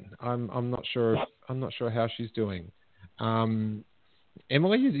then. I'm not sure. I'm not sure how she's doing.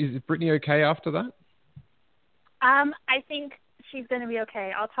 Emily, is Brittany okay after that? I think she's going to be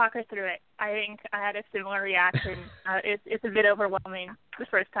okay. I'll talk her through it. I think I had a similar reaction. It's a bit overwhelming the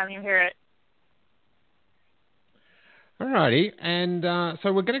first time you hear it. Alrighty, and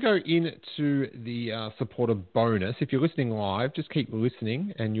so we're going to go into the supporter bonus. If you're listening live, just keep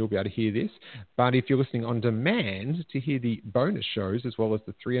listening and you'll be able to hear this. But if you're listening on demand to hear the bonus shows, as well as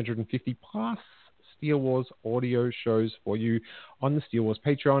the 350 plus Steele Wars audio shows for you on the Steele Wars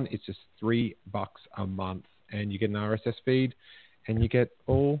Patreon, it's just $3 a month, and you get an RSS feed, and you get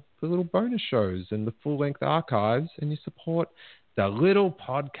all the little bonus shows and the full-length archives, and you support the little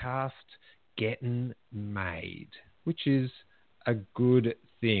podcast getting made, which is a good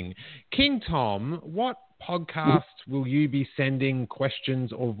thing. King Tom, what podcast will you be sending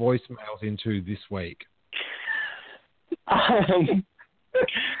questions or voicemails into this week?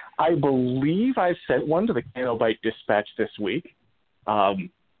 I believe I've sent one to the Canto Bite Dispatch this week.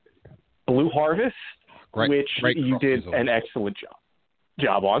 Blue Harvest, which you did an excellent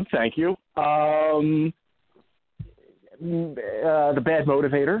job on. Thank you. The Bad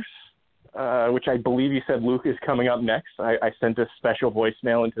Motivators, which I believe you said Luke is coming up next. I sent a special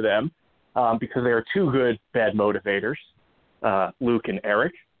voicemail into them because there are two good bad motivators, Luke and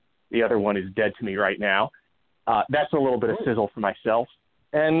Eric. The other one is dead to me right now. That's a little bit of sizzle for myself.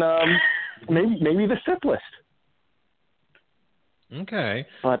 And maybe the SIP list. Okay.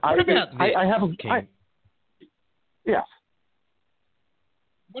 But yes.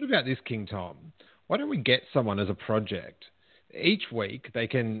 What about this, King Tom? Why don't we get someone as a project? Each week they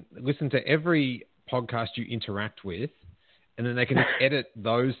can listen to every podcast you interact with, and then they can just edit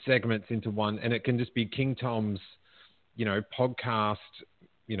those segments into one, and it can just be King Tom's, podcast,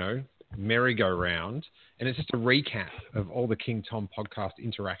 merry-go-round, and it's just a recap of all the King Tom podcast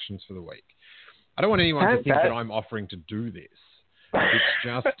interactions for the week. I don't want anyone to think that I'm offering to do this.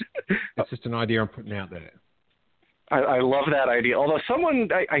 It's just an idea I'm putting out there. I love that idea. Although someone,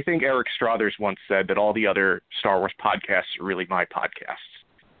 I think Eric Strothers once said that all the other Star Wars podcasts are really my podcasts.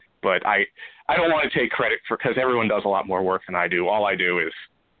 But I don't want to take credit because everyone does a lot more work than I do. All I do is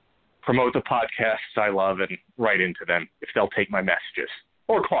promote the podcasts I love and write into them if they'll take my messages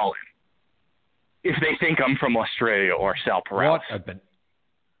or call in if they think I'm from Australia or Sal Perales.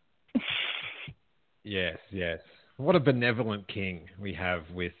 Yes. What a benevolent king we have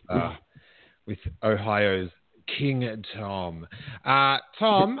with Ohio's King Tom.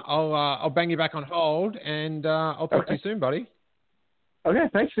 Tom, I'll bang you back on hold, and I'll talk to you soon, buddy. Okay,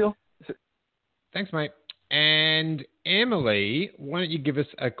 thanks, Phil. Thanks, mate. And Emily, why don't you give us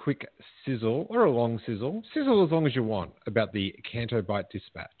a quick sizzle or a long sizzle as long as you want, about the Canto Bite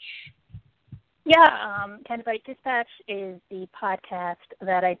Dispatch? Yeah, Canto Bite Dispatch is the podcast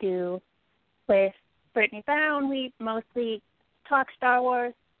that I do with Brittany Brown. We mostly talk Star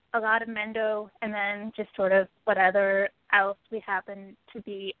Wars, a lot of Mendo, and then just sort of whatever else we happen to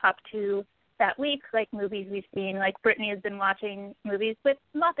be up to that week, like movies we've seen. Like Brittany has been watching movies with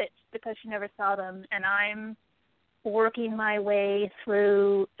Muppets because she never saw them, and I'm working my way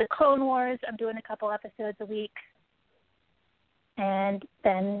through the Clone Wars. I'm doing a couple episodes a week. And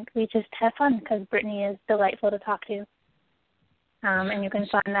then we just have fun because Brittany is delightful to talk to. And you can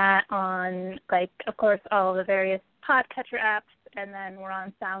find that on, like, of course, all of the various podcatcher apps. And then we're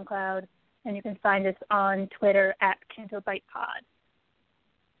on SoundCloud. And you can find us on Twitter at KintoBitePod.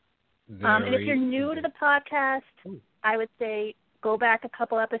 And if you're new to the podcast, I would say go back a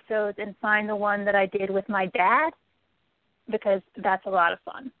couple episodes and find the one that I did with my dad, because that's a lot of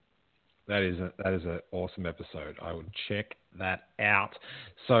fun. That is an awesome episode. I would check that out.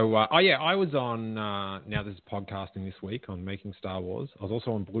 So, I was on Now This is Podcasting this week on Making Star Wars. I was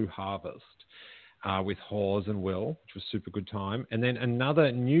also on Blue Harvest with Hawes and Will, which was super good time. And then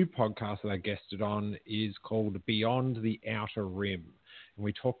another new podcast that I guested on is called Beyond the Outer Rim. And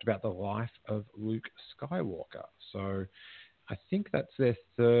we talked about the life of Luke Skywalker. So I think that's their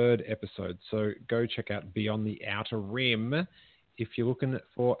third episode. So go check out Beyond the Outer Rim if you're looking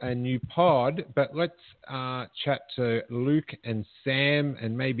for a new pod. But let's chat to Luke and Sam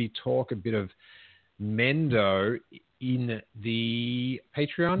and maybe talk a bit of Mendo in the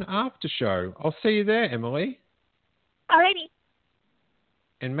Patreon after show. I'll see you there, Emily. Alrighty.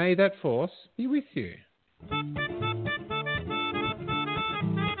 And may that force be with you.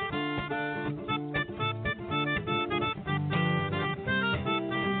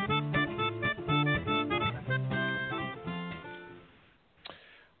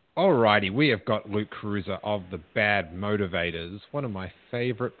 Alrighty, we have got Luke Caruso of The Bad Motivators, one of my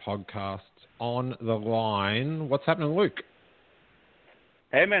favorite podcasts, on the line. What's happening, Luke?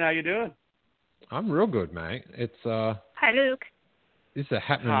 Hey, man, how you doing? I'm real good, mate. It's Hi, Luke. This is a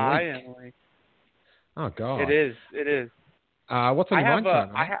happening Hi, week. Emily. Oh God. It is. What's on your mind,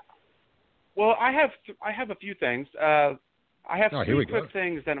 man? I have a few things. I have three quick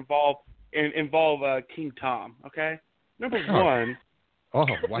things that involve King Tom. Okay. Number one. Oh,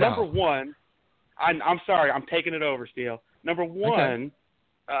 wow. Number one, I'm sorry, I'm taking it over, Steele. Number one,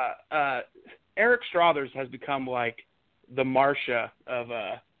 Eric Strothers has become like the Marsha of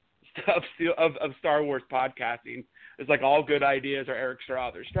Star Wars podcasting. It's like all good ideas are Eric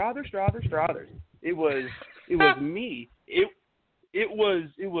Strothers. Strothers. It was me. It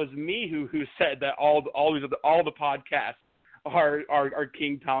was me who said that all the podcasts are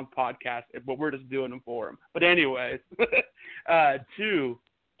King Tom's podcast, but we're just doing them for him. But anyways, two,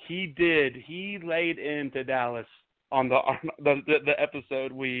 he laid into Dallas on the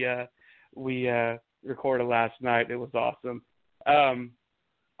episode we recorded last night. It was awesome. On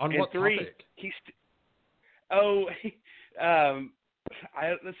what three, topic?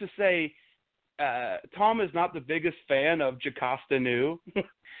 Let's just say Tom is not the biggest fan of Jocasta Nu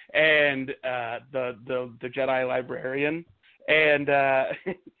and the Jedi Librarian.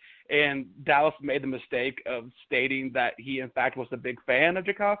 And Dallas made the mistake of stating that he in fact was a big fan of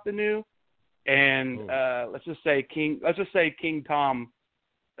Jocasta Nu, and let's just say King Tom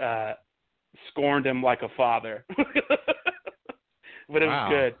scorned him like a father, but it was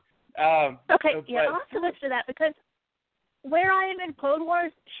good. Okay, I'll have to listen to that because where I am in Clone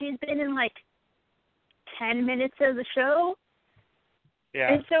Wars, she's been in like 10 minutes of the show,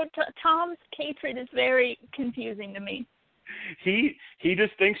 and so Tom's hatred is very confusing to me. He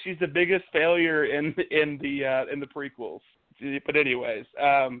just thinks she's the biggest failure in the prequels. But anyways,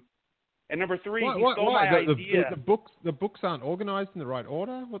 and number three, he stole my idea. The books aren't organized in the right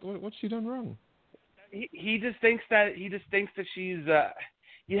order. What's she done wrong? He just thinks that she's.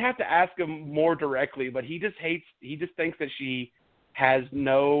 You have to ask him more directly, but he just thinks that she has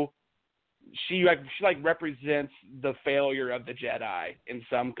no. She represents the failure of the Jedi in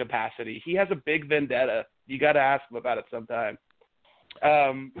some capacity. He has a big vendetta. You got to ask him about it sometime.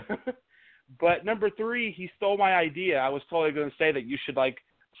 But number three, he stole my idea. I was totally going to say that you should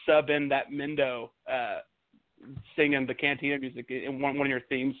sub in that Mendo singing the Cantina music in one of your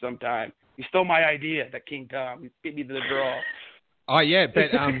themes sometime. You stole my idea, that King Tom. You beat me to the draw. Oh yeah,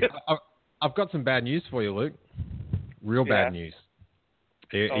 but I've got some bad news for you, Luke. Real bad news.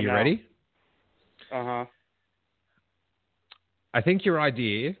 Are you ready? Uh-huh. I think your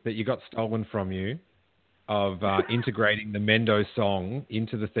idea that you got stolen from you of integrating the Mendo song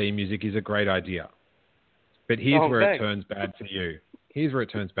into the theme music is a great idea. But here's where it turns bad for you.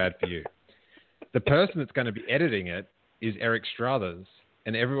 The person that's going to be editing it is Eric Strothers,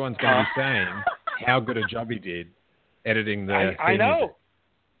 and everyone's going to be saying how good a job he did editing the theme music.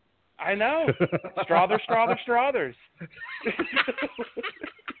 I know. Strothers.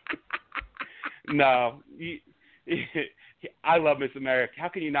 No, I love Miss America. How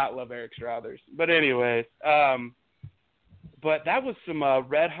can you not love Eric Strothers? But anyways, but that was some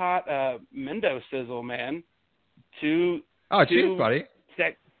red hot Mendo sizzle, man. Cheers, buddy.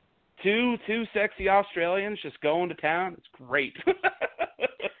 Two sexy Australians just going to town. It's great.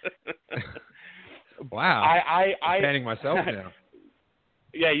 Wow. I'm fanning myself now.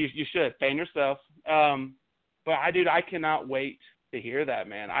 Yeah, you should fan yourself. But I cannot wait to hear that,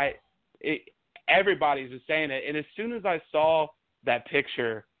 man. Everybody's just saying it, and as soon as I saw that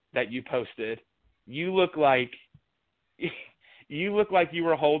picture that you posted, you look like you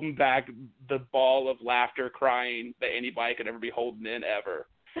were holding back the ball of laughter, crying that anybody could ever be holding in ever.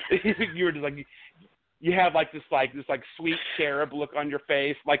 You were just like, you have like this sweet cherub look on your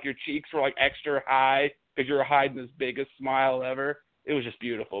face, like your cheeks were like extra high because you were hiding this biggest smile ever. It was just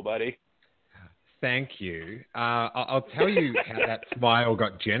beautiful, buddy. Thank you. I'll tell you how that smile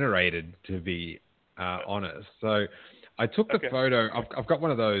got generated, to be honest. So I took the photo. I've got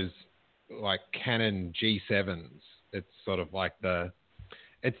one of those like Canon G7s. It's sort of like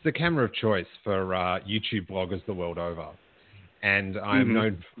it's the camera of choice for YouTube bloggers the world over. And I'm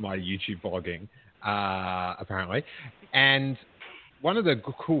known for my YouTube blogging, apparently. And one of the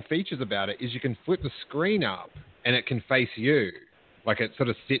cool features about it is you can flip the screen up and it can face you. Like it sort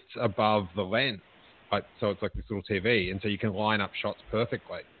of sits above the lens. So it's like this little TV. And so you can line up shots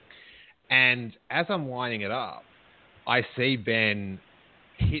perfectly. And as I'm lining it up, I see Ben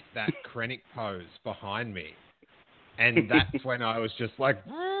hit that Krennic pose behind me. And that's when I was just like...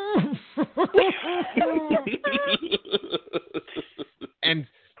 And,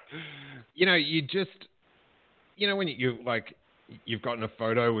 you just... when you've gotten a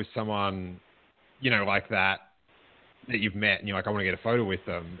photo with someone, like that you've met and you're like, I want to get a photo with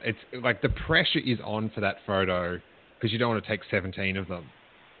them. It's like the pressure is on for that photo because you don't want to take 17 of them.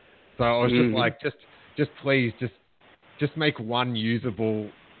 So I was just like, just please, just make one usable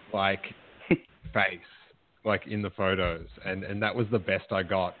face in the photos. And that was the best I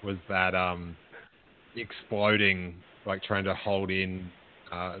got, was that exploding, trying to hold in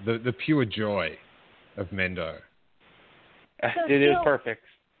the pure joy of Mendo. It is perfect.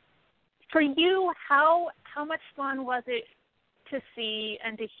 For you, how much fun was it to see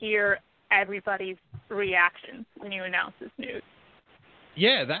and to hear everybody's reactions when you announced this news?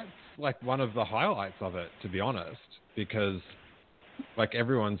 Yeah, that's one of the highlights of it, to be honest, because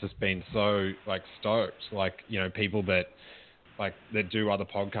everyone's just been so stoked. People that that do other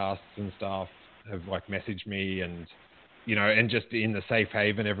podcasts and stuff have messaged me, and and just in the Safe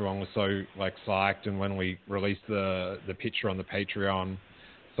Haven, everyone was so psyched. And when we released the picture on the Patreon,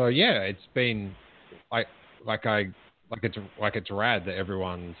 so yeah, it's been it's rad that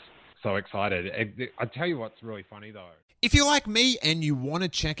everyone's so excited. I tell you what's really funny though. If you're like me and you want to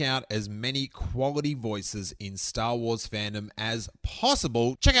check out as many quality voices in Star Wars fandom as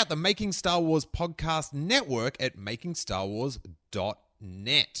possible, check out the Making Star Wars podcast network at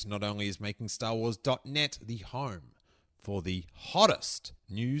makingstarwars.net. Not only is makingstarwars.net the home for the hottest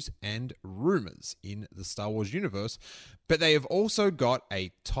news and rumors in the Star Wars universe, but they have also got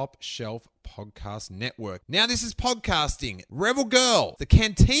a top shelf podcast network. Now this is podcasting, Rebel Girl, the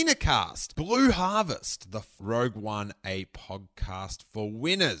Cantina Cast, Blue Harvest, the Rogue One, a podcast for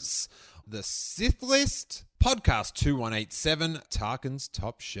winners, the Sith List, Podcast 2187, Tarkin's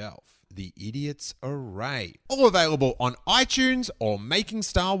Top Shelf, The Idiot's Array, all available on iTunes or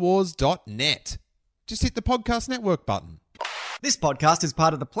makingstarwars.net. Just hit the podcast network button. This podcast is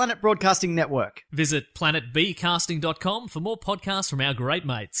part of the Planet Broadcasting Network. Visit planetbcasting.com for more podcasts from our great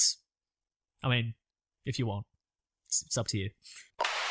mates. I mean, if you want. It's up to you.